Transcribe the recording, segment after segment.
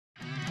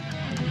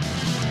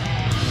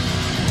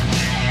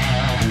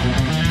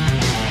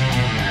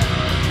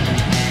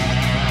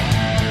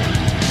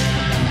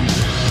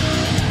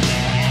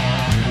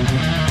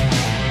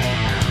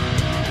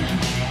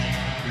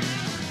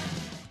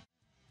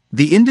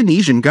The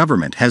Indonesian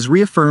government has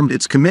reaffirmed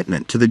its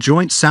commitment to the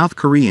joint South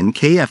Korean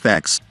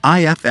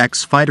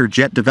KF-21 fighter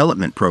jet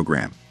development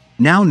program,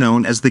 now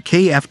known as the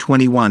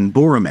KF-21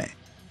 Boramae.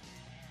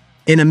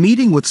 In a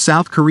meeting with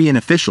South Korean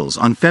officials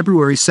on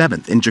February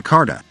 7 in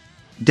Jakarta,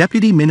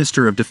 Deputy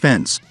Minister of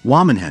Defense,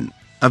 Wamenhan,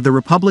 of the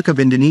Republic of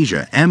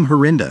Indonesia M.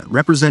 Herinda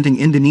representing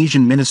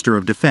Indonesian Minister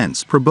of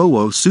Defense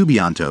Prabowo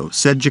Subianto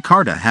said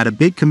Jakarta had a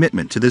big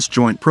commitment to this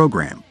joint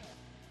program.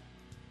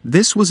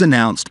 This was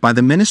announced by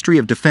the Ministry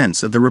of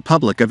Defense of the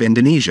Republic of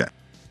Indonesia.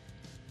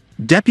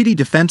 Deputy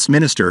Defense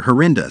Minister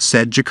Herinda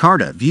said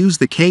Jakarta views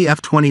the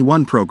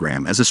KF-21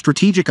 program as a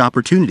strategic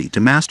opportunity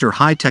to master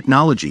high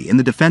technology in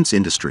the defense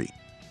industry.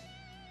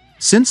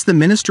 Since the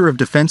Minister of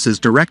Defense's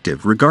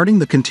directive regarding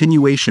the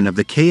continuation of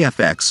the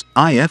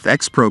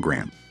KF-21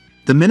 program,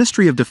 the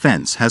Ministry of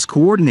Defense has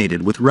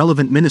coordinated with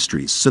relevant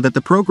ministries so that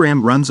the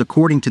program runs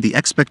according to the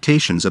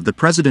expectations of the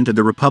President of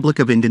the Republic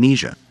of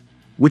Indonesia,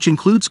 which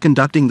includes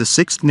conducting the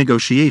 6th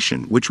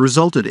negotiation which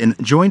resulted in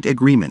a joint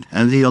agreement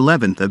on the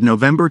 11th of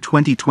November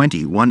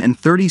 2021 and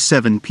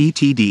 37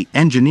 PTDI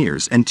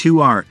Engineers and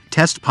 2R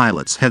test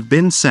pilots have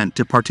been sent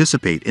to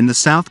participate in the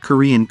South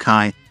Korean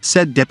KI,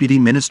 said Deputy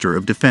Minister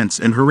of Defense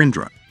and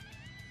Herindra.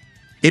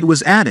 It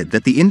was added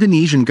that the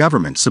Indonesian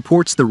government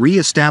supports the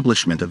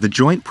re-establishment of the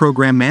Joint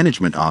Program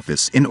Management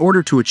Office in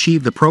order to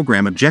achieve the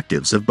program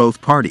objectives of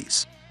both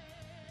parties.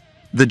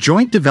 The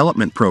joint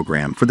development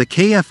program for the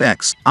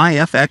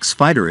KF-21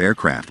 fighter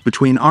aircraft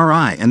between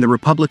RI and the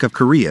Republic of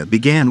Korea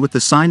began with the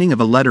signing of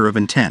a letter of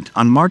intent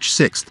on March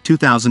 6,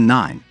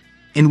 2009,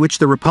 in which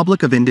the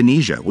Republic of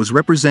Indonesia was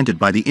represented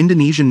by the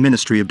Indonesian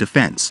Ministry of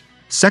Defense,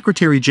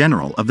 Secretary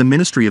General of the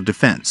Ministry of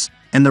Defense,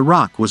 and the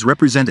ROC was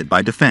represented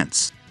by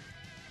Defense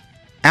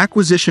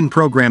Acquisition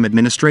Program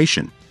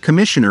Administration,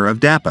 Commissioner of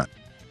DAPA.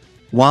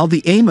 While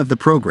the aim of the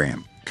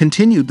program,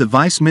 continued the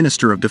Vice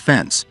Minister of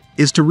Defense,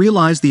 is to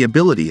realize the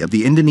ability of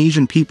the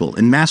Indonesian people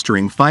in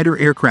mastering fighter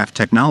aircraft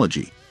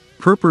technology,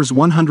 Purpose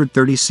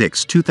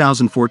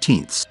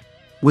 136/2014,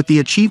 with the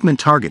achievement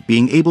target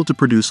being able to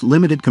produce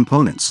limited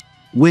components,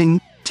 wing,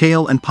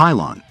 tail and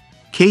pylon,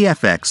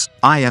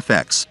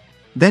 KF-21,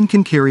 then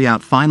can carry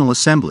out final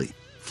assembly,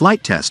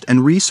 flight test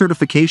and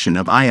recertification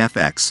of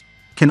IFX,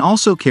 can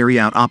also carry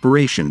out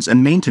operations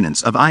and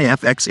maintenance of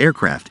IFX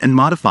aircraft and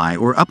modify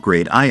or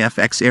upgrade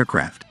IFX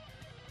aircraft.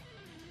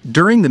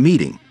 During the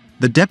meeting,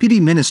 the Deputy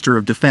Minister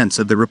of Defense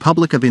of the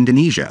Republic of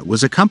Indonesia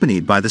was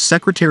accompanied by the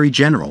Secretary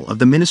General of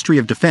the Ministry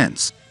of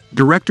Defense,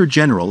 Director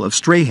General of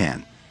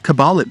Strahan,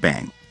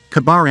 Kabalitbang,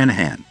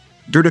 Kabaranahan,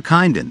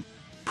 Dirdekinden,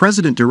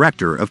 President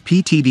Director of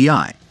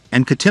PTDI,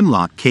 and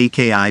Katimlok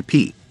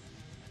KKIP.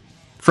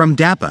 From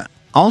DAPA,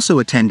 also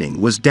attending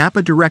was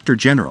DAPA Director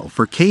General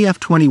for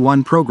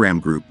KF-21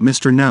 Program Group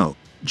Mr. No.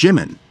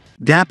 Jimin,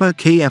 DAPA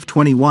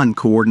KF-21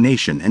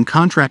 Coordination and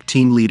Contract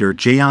Team Leader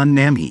Jayan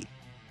Namhi,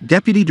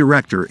 Deputy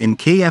Director in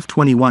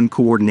KF-21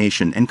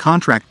 Coordination and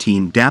Contract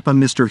Team DAPA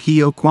Mr.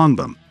 Hyo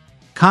Kwangbum,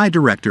 KI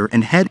Director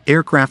and Head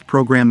Aircraft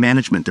Program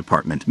Management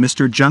Department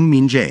Mr. Jung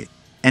Min Jae,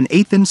 and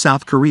 8th in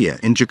South Korea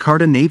in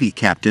Jakarta Navy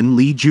Captain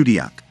Lee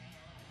Judiak.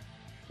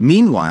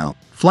 Meanwhile,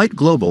 Flight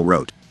Global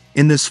wrote,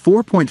 in this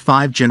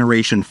 4.5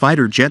 generation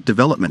fighter jet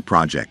development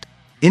project,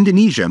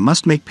 Indonesia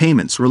must make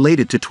payments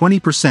related to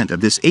 20% of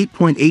this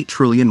 8.8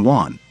 trillion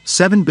won,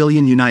 $7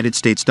 billion United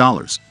States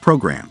dollars,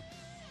 program.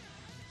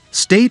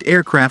 State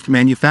Aircraft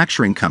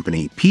Manufacturing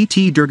Company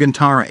PT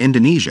Dirgantara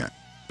Indonesia,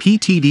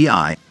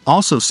 PTDI,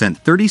 also sent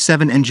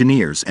 37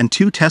 engineers and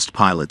 2 test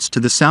pilots to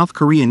the South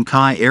Korean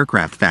KI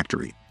aircraft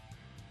factory.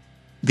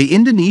 The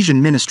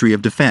Indonesian Ministry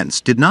of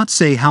Defense did not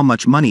say how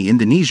much money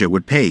Indonesia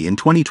would pay in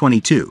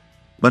 2022,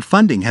 but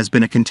funding has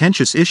been a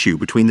contentious issue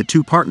between the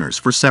two partners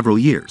for several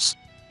years.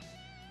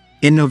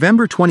 In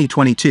November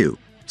 2022,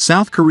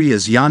 South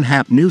Korea's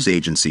Yonhap news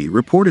agency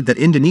reported that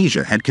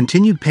Indonesia had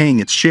continued paying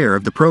its share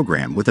of the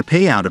program with a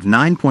payout of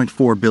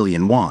 9.4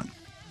 billion won.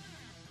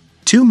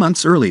 2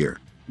 months earlier,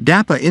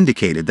 DAPA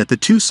indicated that the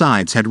two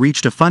sides had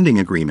reached a funding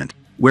agreement,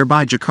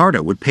 whereby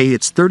Jakarta would pay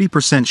its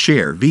 30%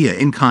 share via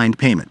in-kind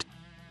payment.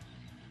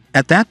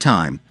 At that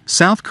time,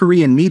 South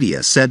Korean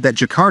media said that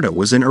Jakarta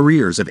was in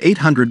arrears of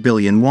 800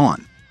 billion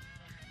won.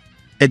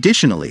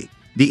 Additionally,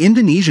 the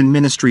Indonesian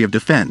Ministry of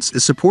Defense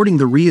is supporting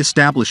the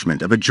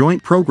re-establishment of a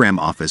joint program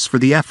office for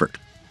the effort.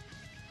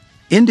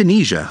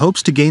 Indonesia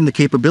hopes to gain the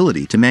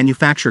capability to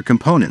manufacture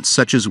components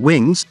such as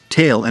wings,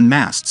 tail and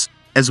masts,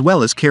 as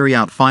well as carry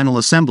out final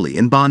assembly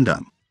in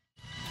Bandung.